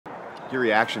Your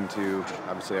reaction to,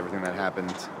 obviously, everything that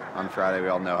happened on Friday. We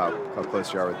all know how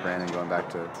close you are with Brandon going back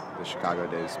to the Chicago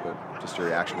days, but just your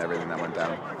reaction to everything that went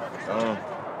down.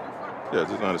 Yeah,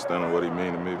 just understanding what he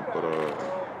mean to me, but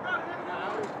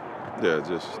yeah,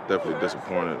 just definitely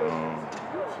disappointed.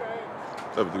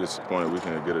 Definitely disappointed we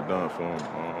can't get it done for him.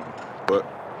 But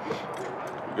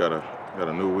we got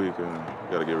a new week and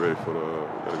gotta get ready for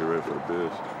the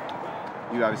Bills.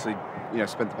 You obviously,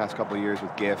 spent the past couple of years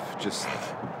with Giff. Just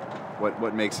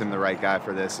what makes him the right guy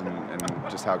for this, and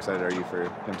just how excited are you for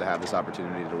him to have this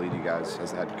opportunity to lead you guys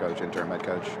as the head coach, interim head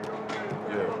coach?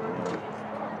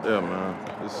 Yeah, man.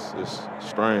 It's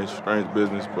strange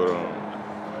business, but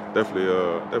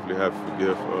definitely happy for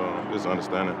Giff. Just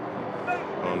understanding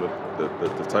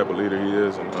the type of leader he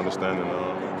is, and understanding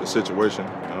the situation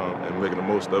and making the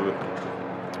most of it.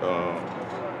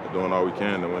 Doing all we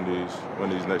can to win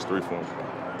these next 3 for him.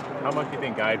 How much do you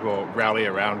think guys will rally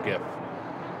around Giff?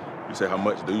 You say how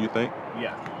much do you think?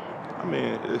 Yeah. I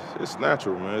mean, it's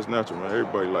natural, man. It's natural, man.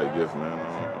 Everybody like Giff, man.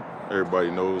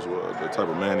 Everybody knows the type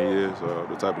of man he is,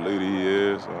 the type of leader he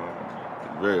is.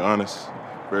 Very honest,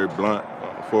 very blunt,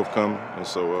 forthcoming, and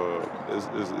so it's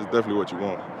definitely what you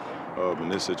want in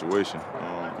this situation.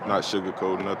 Not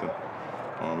sugarcoating nothing.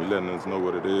 He letting us know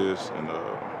what it is and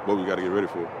what we got to get ready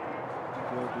for.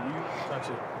 Well,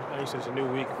 I know you said it's a new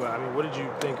week, but I mean, what did you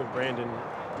think of Brandon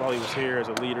while he was here as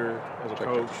a leader, as a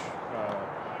coach?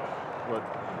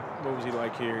 What was he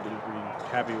like here? Were you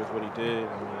happy with what he did?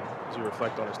 I mean, as you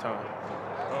reflect on his time?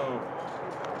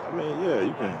 I mean, yeah,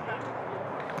 you can.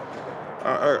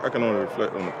 I can only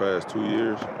reflect on the past 2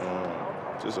 years,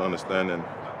 just understanding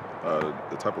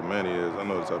the type of man he is. I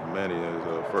know the type of man he is,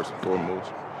 first and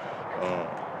foremost.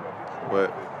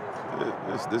 But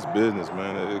it's this business,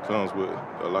 man. It comes with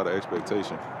a lot of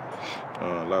expectation,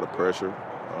 a lot of pressure,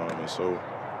 and so,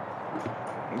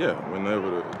 yeah,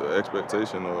 whenever the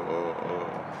expectation or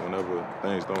whenever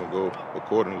things don't go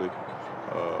accordingly,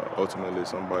 ultimately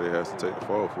somebody has to take the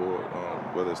fall for it,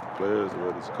 whether it's the players,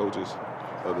 whether it's the coaches,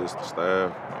 whether it's the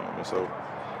staff, and so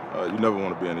you never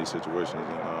want to be in these situations.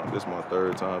 And this is my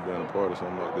 3rd time being a part of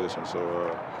something like this, and so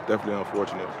definitely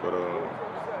unfortunate, but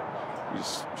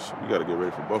we got to get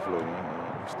ready for Buffalo,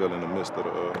 man. Still in the midst of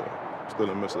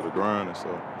the grind, and so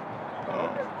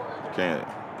you can't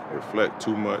reflect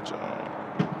too much.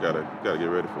 Gotta get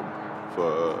ready for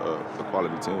a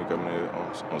quality team coming in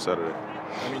on Saturday.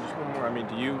 I mean, just one more. I mean,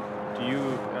 do you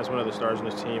as one of the stars on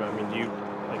this team? I mean, do you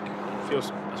feel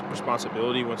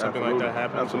responsibility when something like that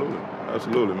happens?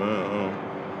 Absolutely,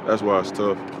 man. That's why it's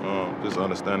tough. Just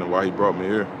understanding why he brought me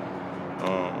here.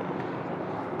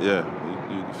 Yeah,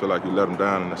 you feel like you let him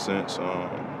down in a sense,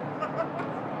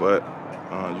 but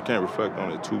you can't reflect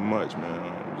on it too much, man.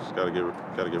 You just gotta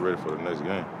get ready for the next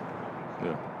game.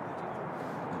 Yeah.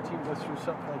 The team goes through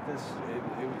something like this,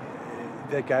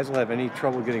 that guys will have any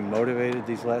trouble getting motivated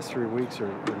these last 3 weeks, or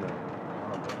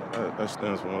no? That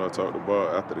stems from what I talked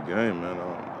about after the game, man.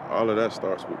 All of that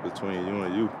starts between you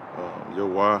and you. Your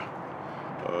why.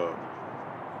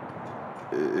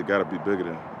 It got to be bigger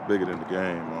than the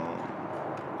game.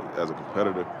 As a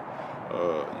competitor,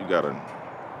 you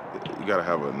gotta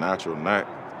have a natural knack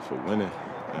for winning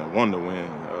and want to win,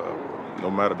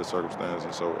 no matter the circumstances.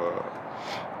 And so,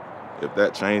 if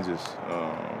that changes,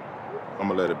 I'm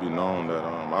gonna let it be known that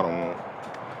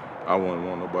I wouldn't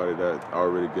want nobody that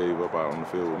already gave up out on the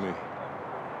field with me.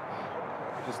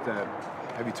 Just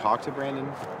have you talked to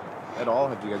Brandon at all?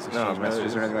 Have you guys exchanged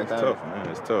messages or anything like that? It's tough, man.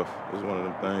 It's tough. It's one of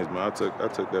them things, man. I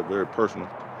took that very personal.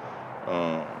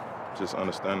 Just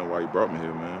understanding why he brought me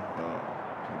here, man.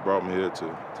 He brought me here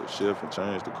to shift and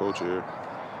change the culture here,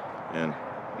 and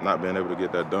not being able to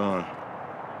get that done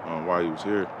while he was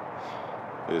here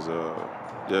is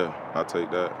yeah. I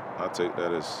take that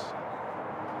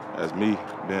as me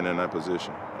being in that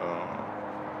position,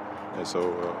 and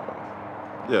so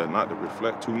yeah, not to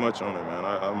reflect too much on it, man.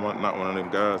 I'm not one of them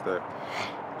guys that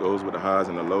goes with the highs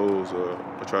and the lows or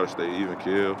try to stay even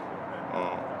keel.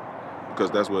 Because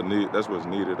that's what's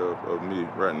needed of me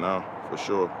right now, for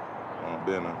sure.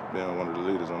 Being one of the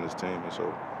leaders on this team, and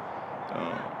so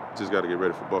just got to get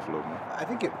ready for Buffalo, man. I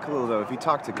think Khalil, though, if you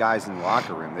talk to guys in the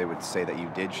locker room, they would say that you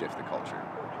did shift the culture.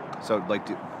 So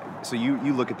so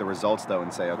you look at the results though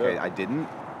and say, okay, yeah. I didn't,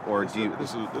 or do you?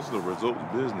 This is a results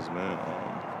business, man.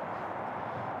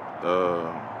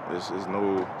 It's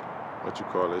no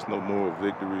it's no moral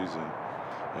victories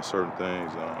and certain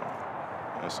things.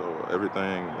 And so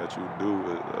everything that you do,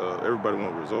 everybody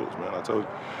wants results, man. I told you,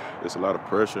 it's a lot of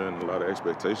pressure and a lot of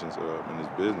expectations in this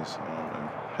business. And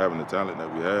having the talent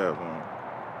that we have,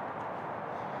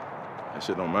 that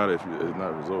shit don't matter if it's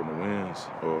not resulting in wins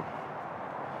or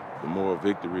the more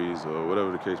victories or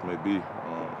whatever the case may be.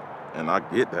 And I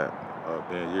get that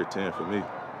being year 10 for me.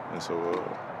 And so,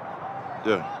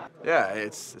 yeah. Yeah,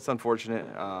 it's unfortunate.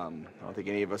 I don't think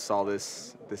any of us saw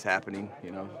this happening,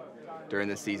 during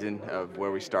the season of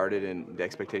where we started and the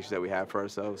expectations that we have for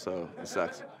ourselves. So it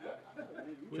sucks.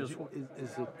 Does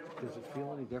it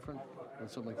feel any different when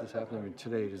something like this happens? I mean,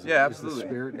 today, Yeah, is the absolutely.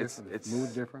 spirit different,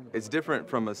 mood different? It's different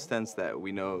from a sense that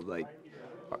we know, like,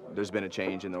 there's been a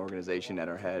change in the organization at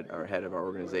our head of our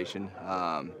organization.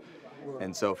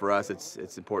 And so for us,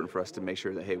 it's important for us to make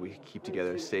sure that, hey, we keep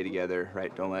together, stay together,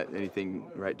 right? Don't let anything,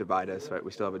 right, divide us, right?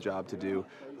 We still have a job to do.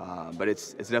 But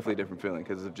it's definitely a different feeling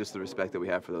because of just the respect that we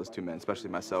have for those two men, especially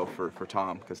myself for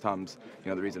Tom, because Tom's,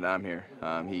 the reason that I'm here.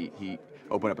 He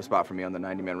opened up a spot for me on the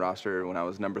 90-man roster when I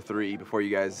was number 3 before you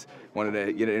guys wanted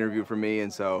to get an interview from me.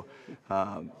 And so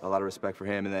a lot of respect for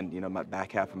him. And then, my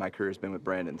back half of my career has been with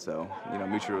Brandon. So,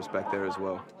 mutual respect there as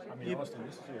well. I mean, Austin,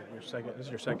 this is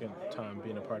your second time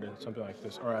being a part of something like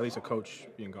this, or at least a coach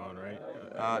being gone, right?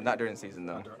 Not during the season,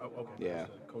 though. Okay. Yeah.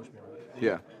 Coach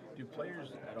Yeah. Do players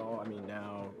at all,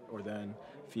 now or then,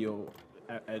 feel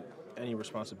at any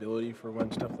responsibility for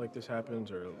when stuff like this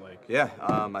happens, or like? Yeah,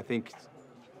 I think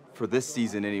for this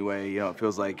season anyway, it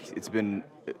feels like it's been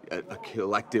a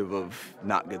collective of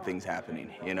not good things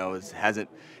happening.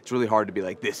 It's really hard to be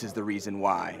like, this is the reason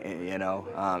why,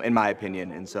 in my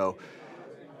opinion. And so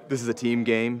this is a team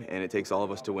game, and it takes all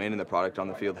of us to win, and the product on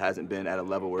the field hasn't been at a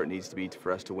level where it needs to be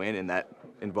for us to win, and that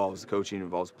involves the coaching,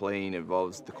 involves playing,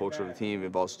 involves the culture of the team,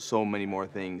 involves so many more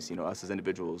things, us as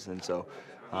individuals. And so,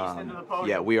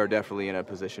 yeah, we are definitely in a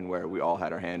position where we all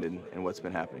had our hand in what's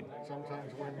been happening.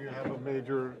 Sometimes when you have a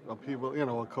major upheaval,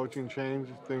 a coaching change,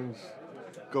 things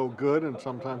go good, and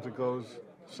sometimes it goes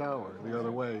sour the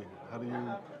other way. How do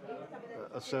you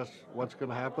assess what's going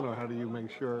to happen, or how do you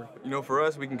make sure? For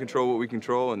us, we can control what we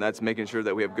control, and that's making sure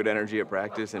that we have good energy at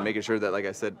practice and making sure that, like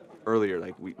I said earlier,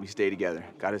 like we stay together.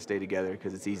 Got to stay together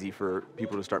because it's easy for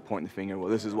people to start pointing the finger. Well,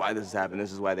 this is why this has happened.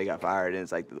 This is why they got fired. And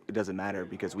it's like, it doesn't matter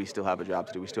because we still have a job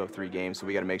to do. We still have 3 games, so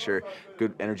we got to make sure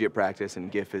good energy at practice.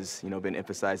 And Giff has, been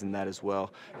emphasizing that as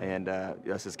well. And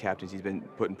us as captains, he's been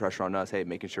putting pressure on us. Hey,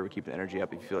 making sure we keep the energy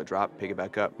up. If you feel it drop, pick it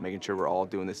back up. Making sure we're all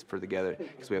doing this for together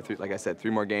because we have 3, like I said,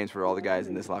 3 more games for all the guys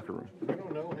in this locker room. We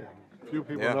don't know him. Few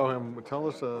people know him. Tell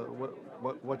us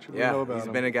what should we know about him?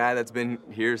 He's been a guy that's been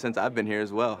here since I've been here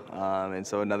as well, and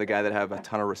so another guy that I have a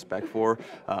ton of respect for,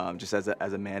 just as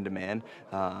a man-to-man,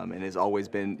 and has always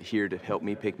been here to help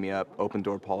me, pick me up, open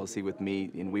door policy with me,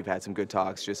 and we've had some good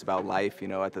talks just about life,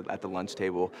 at the lunch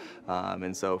table,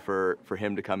 and so for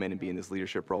him to come in and be in this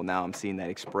leadership role now, I'm seeing that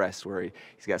expressed where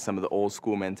he's got some of the old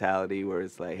school mentality where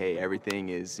it's like, hey, everything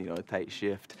is a tight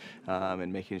shift,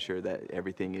 and making sure that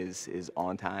everything is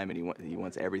on time, and he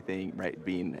wants everything right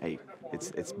being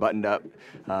it's buttoned up,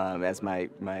 as my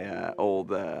old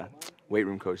weight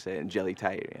room coach said, and jelly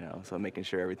tight, so making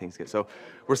sure everything's good. So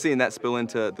we're seeing that spill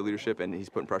into the leadership, and he's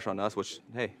putting pressure on us, which,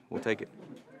 hey, we'll take it.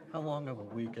 How long of a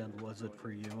weekend was it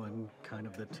for you and kind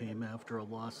of the team after a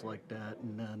loss like that,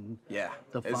 and then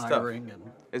the firing?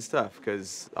 It's tough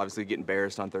because obviously getting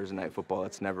embarrassed on Thursday Night Football,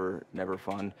 that's never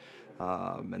fun.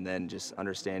 And then just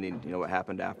understanding, what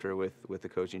happened after with the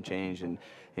coaching change, and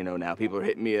now people are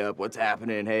hitting me up, what's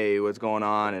happening? Hey, what's going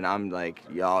on? And I'm like,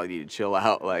 y'all need to chill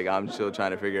out. Like I'm still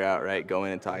trying to figure out, right? Came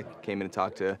in and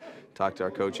talk to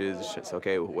our coaches. It's just,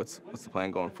 okay, what's the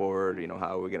plan going forward?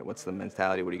 How are we gonna? What's the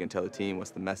mentality? What are you gonna tell the team?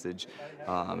 What's the message?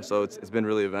 So it's been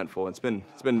really eventful. It's been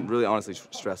really honestly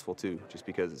stressful too, just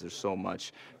because there's so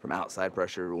much from outside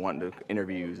pressure, wanting to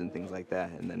interviews and things like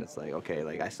that. And then it's like, okay,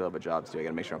 like I still have a job to do. I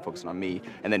gotta make sure I'm focusing on me,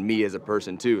 and then me as a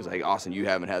person too. It's like, Austin, you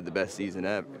haven't had the best season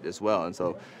ever as well, and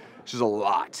so it's just a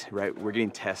lot, right? We're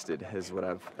getting tested, is what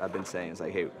I've been saying. It's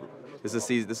like, hey, this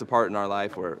is a part in our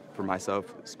life where, for myself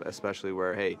especially,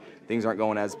 where, hey, things aren't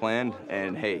going as planned,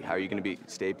 and hey, how are you going to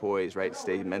stay poised, right?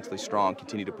 Stay mentally strong,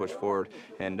 continue to push forward,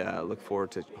 and look forward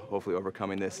to hopefully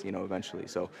overcoming this, eventually.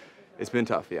 So it's been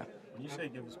tough, yeah. When you say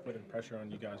Giff is putting pressure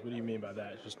on you guys, what do you mean by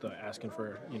that? Just asking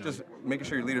for, Just making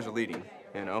sure your leaders are leading,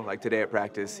 Like today at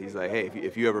practice, he's like, hey,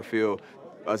 if you ever feel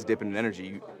us dipping in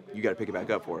energy, you got to pick it back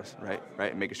up for us, right?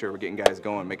 And making sure we're getting guys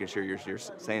going, making sure you're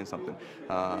saying something,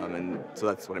 and so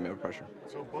that's what I mean by pressure.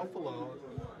 So Buffalo,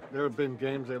 there have been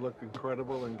games they looked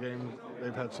incredible, and games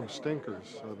they've had some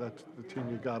stinkers. So that's the team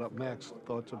you got up next.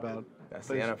 Thoughts about That's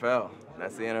the NFL.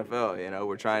 That's the NFL. You know,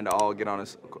 we're trying to all get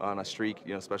on a streak.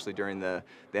 You know, especially during the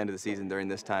end of the season, during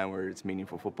this time where it's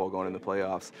meaningful football going in the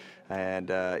playoffs. And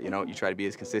you know, you try to be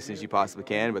as consistent as you possibly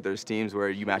can. But there's teams where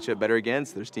you match up better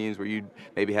against. There's teams where you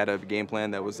maybe had a game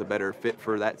plan that was a better fit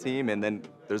for that team, and then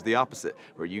there's the opposite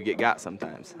where you get got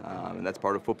sometimes. And that's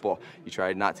part of football. You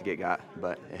try not to get got,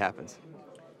 but it happens.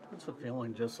 What's the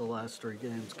feeling just the last 3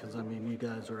 games? Because, I mean, you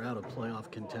guys are out of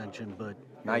playoff contention, but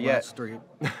not yet. Last 3.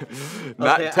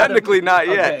 Not okay, technically, not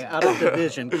yet. Okay, out of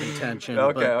division contention.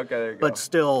 Okay, but, there you go. But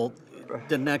still,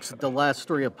 the last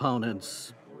 3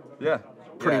 opponents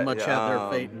pretty much have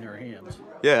their fate in their hands.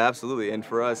 Yeah, absolutely. And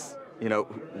for us, you know,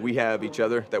 we have each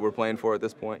other that we're playing for at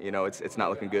this point. You know, it's not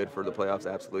looking good for the playoffs,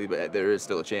 absolutely, but there is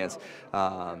still a chance.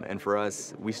 And for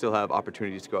us, we still have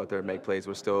opportunities to go out there and make plays.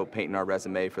 We're still painting our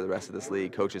resume for the rest of this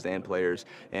league, coaches and players.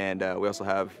 And we also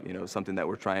have, you know, something that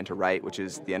we're trying to write, which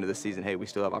is the end of the season. Hey, we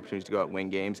still have opportunities to go out and win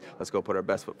games. Let's go put our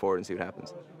best foot forward and see what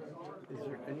happens. Is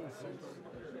there any sense,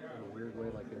 in a weird way,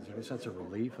 like, is there any sense of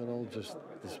relief at all? Just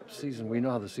this season, we know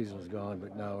how the season is gone,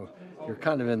 but now you're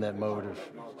kind of in that mode of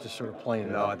just sort of playing it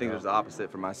out. No, I think there's the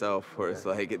opposite for myself, where it's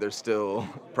like there's still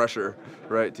pressure,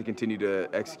 right, to continue to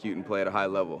execute and play at a high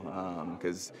level.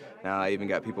 Because now I even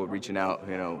got people reaching out,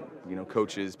 you know,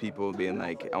 coaches, people being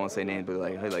like, I won't say names, but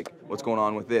like, hey, like, what's going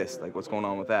on with this? Like, what's going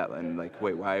on with that? And like,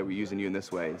 wait, why are we using you in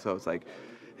this way? So it's like,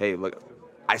 hey, look,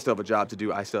 I still have a job to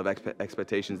do. I still have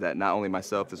expectations that not only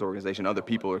myself, this organization, other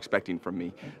people are expecting from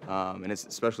me. And it's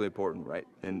especially important, right?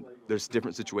 And there's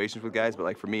different situations with guys, but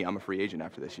like for me, I'm a free agent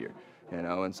after this year, you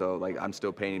know? And so like I'm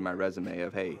still painting my resume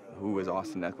of, hey, who is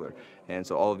Austin Ekeler? And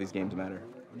so all of these games matter.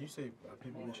 When you say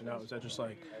people reaching out, is that just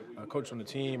like a coach on the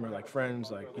team or like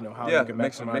friends, like, you know, how you can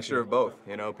maximize mixture of both.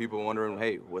 You know, people wondering,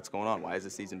 hey, what's going on? Why has the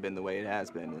season been the way it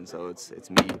has been? And so it's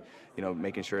me, you know,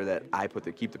 making sure that I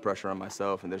keep the pressure on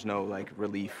myself, and there's no like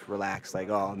relief, relax, like,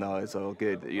 oh no, it's all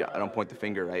good. I don't point the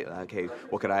finger, right? Like, hey,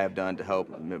 what could I have done to help?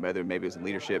 Whether maybe it was in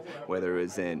leadership, whether it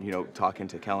was in, you know, talking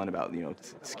to Kellen about, you know,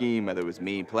 scheme, whether it was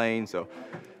me playing. So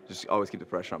just always keep the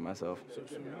pressure on myself. So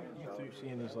you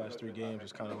seeing these last 3 games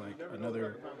is kind of like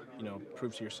another, you know,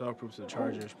 proof to yourself, proof to the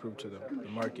Chargers, proof to the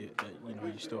market that, you know,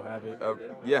 you still have it.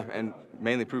 Yeah, and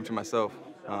mainly prove to myself,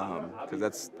 because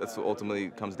that's what ultimately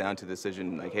comes down to the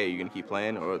decision. Like, hey, are you going to keep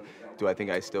playing, or do I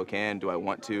think I still can? Do I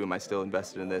want to? Am I still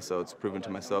invested in this? So it's proven to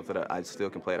myself that I still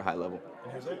can play at a high level.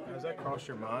 And has that crossed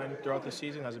your mind throughout the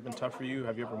season? Has it been tough for you?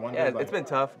 Have you ever wondered? Yeah, it's been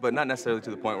tough, but not necessarily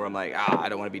to the point where I'm like, I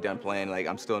don't want to be done playing. Like,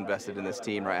 I'm still invested in this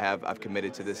team, right? I've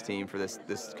committed to this team for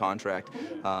this contract,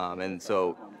 and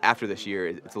so after this year,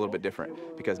 it's a little bit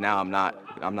different because now I'm not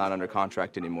under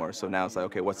contract anymore. So now it's like,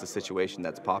 okay, what's the situation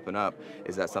that's popping up?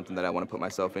 Is that something that I want to put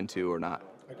myself into or not?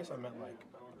 I guess I meant like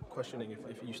questioning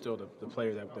if you still the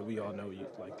player that we all know you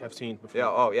like have seen before. Yeah.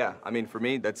 Oh yeah. I mean, for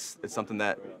me, it's something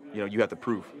that, you know, you have to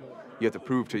prove. You have to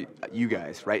prove to you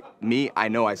guys, right? Me, I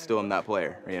know I still am that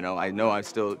player. You know I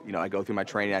still, you know, I go through my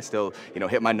training. I still, you know,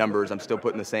 hit my numbers. I'm still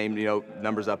putting the same, you know,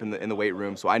 numbers up in the weight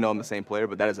room. So I know I'm the same player,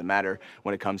 but that doesn't matter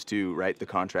when it comes to, right, the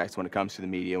contracts, when it comes to the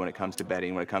media, when it comes to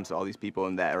betting, when it comes to all these people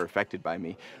and that are affected by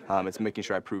me. It's making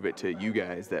sure I prove it to you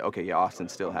guys that, okay, yeah, Austin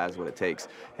still has what it takes.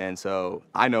 And so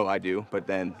I know I do, but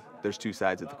then there's 2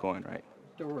 sides of the coin, right?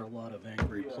 There were a lot of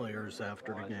angry players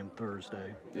after the game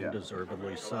Thursday, and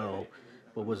deservedly so.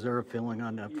 But was there a feeling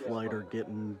on that flight or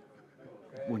getting,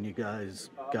 when you guys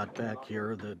got back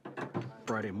here, that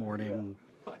Friday morning,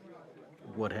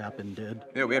 what happened did?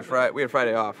 Yeah, we had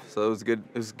Friday off, so it was good.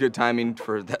 It was good timing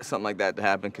for something like that to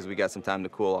happen because we got some time to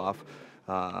cool off.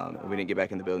 We didn't get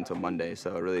back in the building until Monday,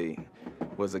 so it really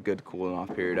was a good cooling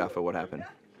off period after what happened.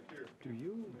 Do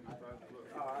you?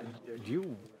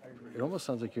 It almost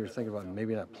sounds like you're thinking about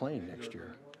maybe not playing next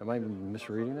year. Am I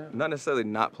misreading that? Not necessarily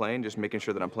not playing, just making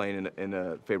sure that I'm playing in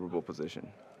a favorable position.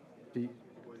 Do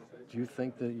you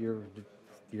think that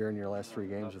you're in your last 3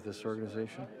 games with this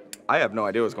organization? I have no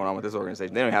idea what's going on with this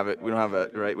organization. They don't have it. We don't have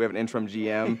a right. We have an interim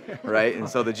GM, right? And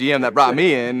so the GM that brought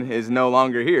me in is no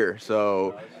longer here.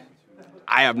 So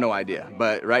I have no idea.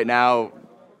 But right now,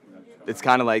 it's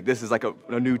kind of like this is like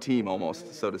a new team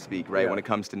almost, so to speak, right? When it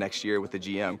comes to next year with the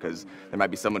GM, because there might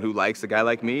be someone who likes a guy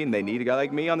like me and they need a guy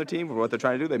like me on their team for what they're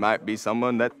trying to do. They might be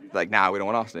someone that like, nah, we don't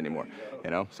want Austin anymore, you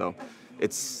know? So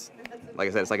it's, like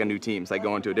I said, it's like a new team. It's like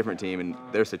going to a different team in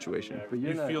their situation. But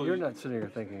you're not sitting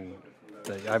here thinking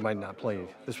that I might not play.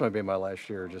 This might be my last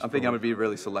year. I'm thinking I'm going to be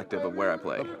really selective of where I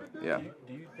play. Yeah.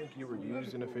 Do you think you were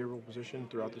used in a favorable position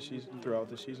throughout the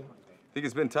season? I think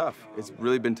it's been tough. It's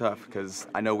really been tough because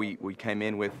I know we came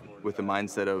in with the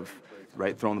mindset of,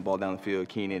 right, throwing the ball down the field,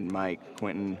 Keenan, Mike,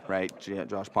 Quentin, right,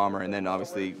 Josh Palmer, and then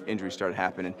obviously injuries started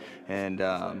happening. And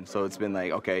so it's been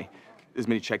like, okay, as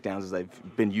many checkdowns as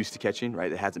I've been used to catching,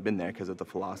 right? It hasn't been there because of the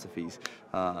philosophies.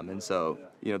 And so,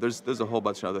 there's a whole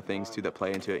bunch of other things, too, that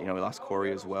play into it. We lost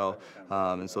Corey as well.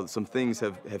 And so some things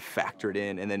have factored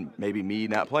in, and then maybe me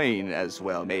not playing as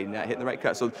well, maybe not hitting the right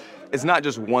cut. So it's not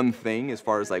just one thing as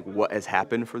far as, like, what has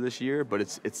happened for this year, but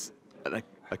it's an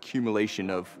accumulation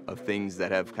of things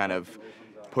that have kind of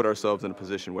put ourselves in a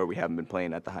position where we haven't been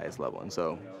playing at the highest level. And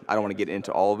so I don't want to get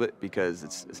into all of it because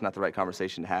it's not the right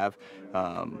conversation to have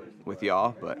with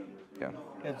y'all, but yeah.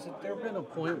 Has there been a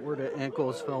point where the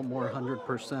ankles felt more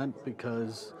 100%?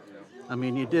 Because, I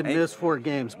mean, you did miss 4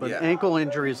 games, but ankle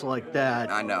injuries like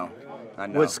that. I know.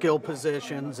 With skill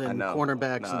positions and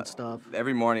cornerbacks and stuff.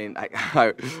 Every morning I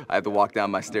have to walk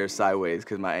down my stairs sideways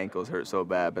because my ankles hurt so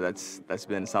bad. But that's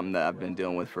been something that I've been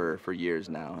dealing with for years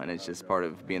now, and it's just part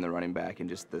of being the running back and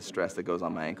just the stress that goes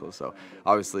on my ankles. So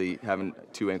obviously having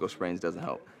 2 ankle sprains doesn't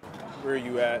help. Where are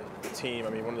you at, the team? I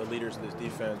mean, one of the leaders of this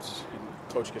defense.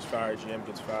 Coach gets fired, GM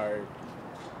gets fired.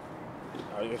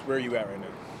 Where are you at right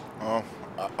now?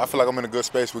 I feel like I'm in a good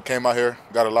space. We came out here,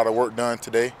 got a lot of work done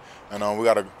today, and we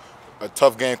got a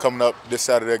tough game coming up this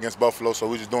Saturday against Buffalo, so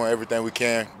we're just doing everything we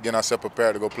can, getting ourselves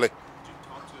prepared to go play. Did you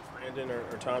talk to Brandon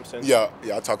or Tom since? Yeah,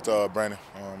 I talked to Brandon.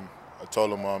 I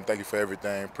told him thank you for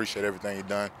everything, appreciate everything you've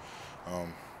done.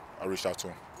 I reached out to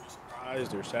him. Were you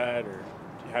surprised or sad, or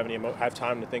do you have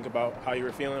time to think about how you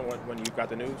were feeling when you got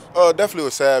the news? Definitely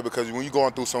was sad because when you're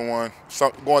going through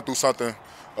something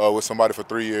with somebody for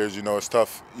 3 years, it's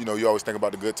tough. You always think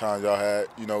about the good times y'all had.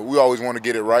 We always want to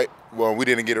get it right. Well, we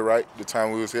didn't get it right the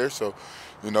time we was here, so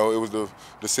it was the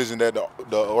decision that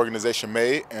the organization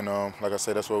made, and like I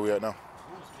said, that's where we at now.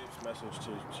 What was Skip's message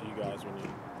to you guys when you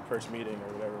first meeting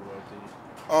or whatever it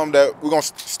was? That we're gonna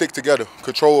stick together,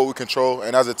 control what we control,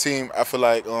 and as a team, I feel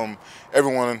like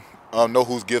everyone know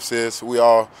whose gifts is. We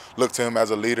all look to him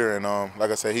as a leader, and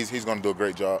like I said, he's gonna do a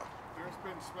great job. There's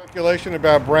been speculation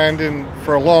about Brandon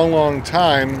for a long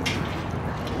time.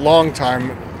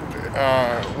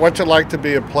 What's it like to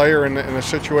be a player in a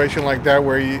situation like that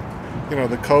where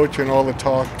the coach and all the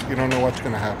talk, you don't know what's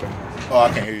going to happen? Oh,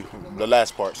 I can't hear you. The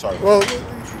last part, sorry. Well,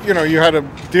 you had to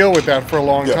deal with that for a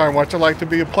long time. What's it like to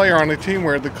be a player on a team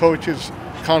where the coach is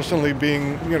constantly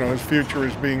being, his future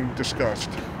is being discussed?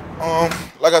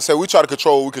 Like I said, we try to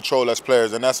control what we control as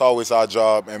players, and that's always our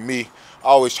job. And I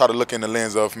always try to look in the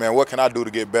lens of, man, what can I do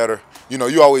to get better?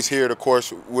 You always hear it, of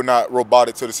course, we're not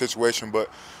robotic to the situation, but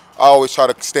I always try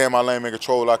to stay in my lane and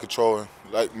control what I control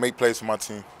and make plays for my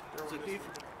team.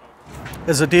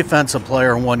 As a defensive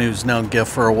player and one who's known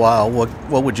Gift for a while,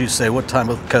 what would you say? What type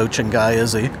of coach and guy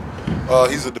is he?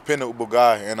 He's a dependable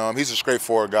guy, and he's a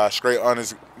straightforward guy, straight,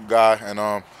 honest guy. And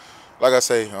like I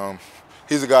say,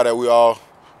 he's a guy that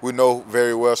we know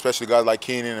very well, especially guys like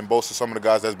Keenan and Bosa, some of the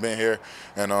guys that's been here,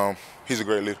 and he's a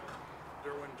great leader.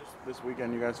 Derwin, just this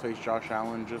weekend you guys face Josh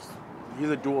Allen. He's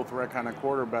a dual threat kind of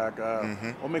quarterback.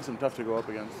 What makes him tough to go up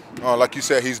against? Like you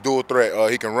said, he's dual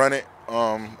threat. He can run it,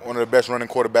 one of the best running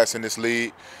quarterbacks in this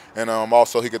league, and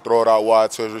also he can throw it out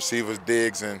wide to his receivers,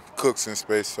 Diggs and Cooks in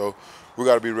space. So we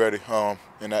got to be ready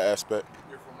in that aspect.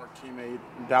 Your former teammate,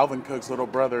 Dalvin Cook's little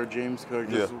brother, James Cook.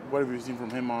 What have you seen from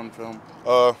him on film?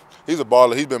 He's a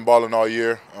baller. He's been balling all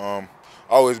year.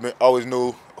 Always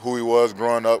knew who he was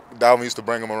growing up. Dalvin used to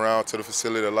bring him around to the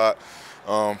facility a lot.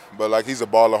 But he's a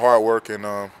baller, hard work,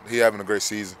 and he having a great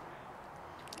season.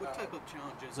 What type of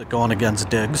challenge is it going against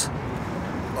Diggs?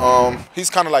 He's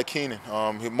kind of like Keenan.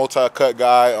 He's a multi-cut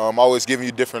guy, always giving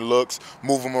you different looks,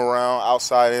 move him around,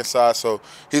 outside, inside. So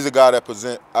he's a guy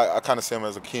that I kind of see him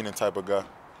as a Keenan type of guy.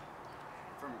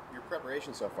 From your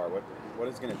preparation so far, what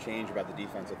is going to change about the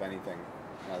defense, if anything,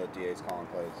 now that DA's calling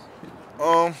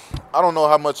plays? I don't know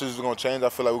how much is going to change. I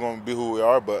feel like we're going to be who we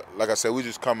are, but like I said, we're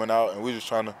just coming out and we're just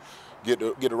trying to get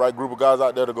the right group of guys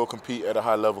out there to go compete at a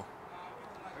high level.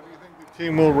 How do you think the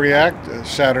team will react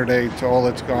Saturday to all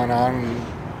that's gone on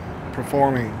and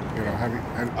performing?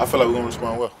 I feel like we're going to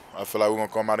respond well. I feel like we're going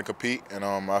to come out and compete, and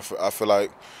I feel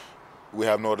like we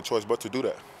have no other choice but to do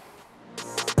that.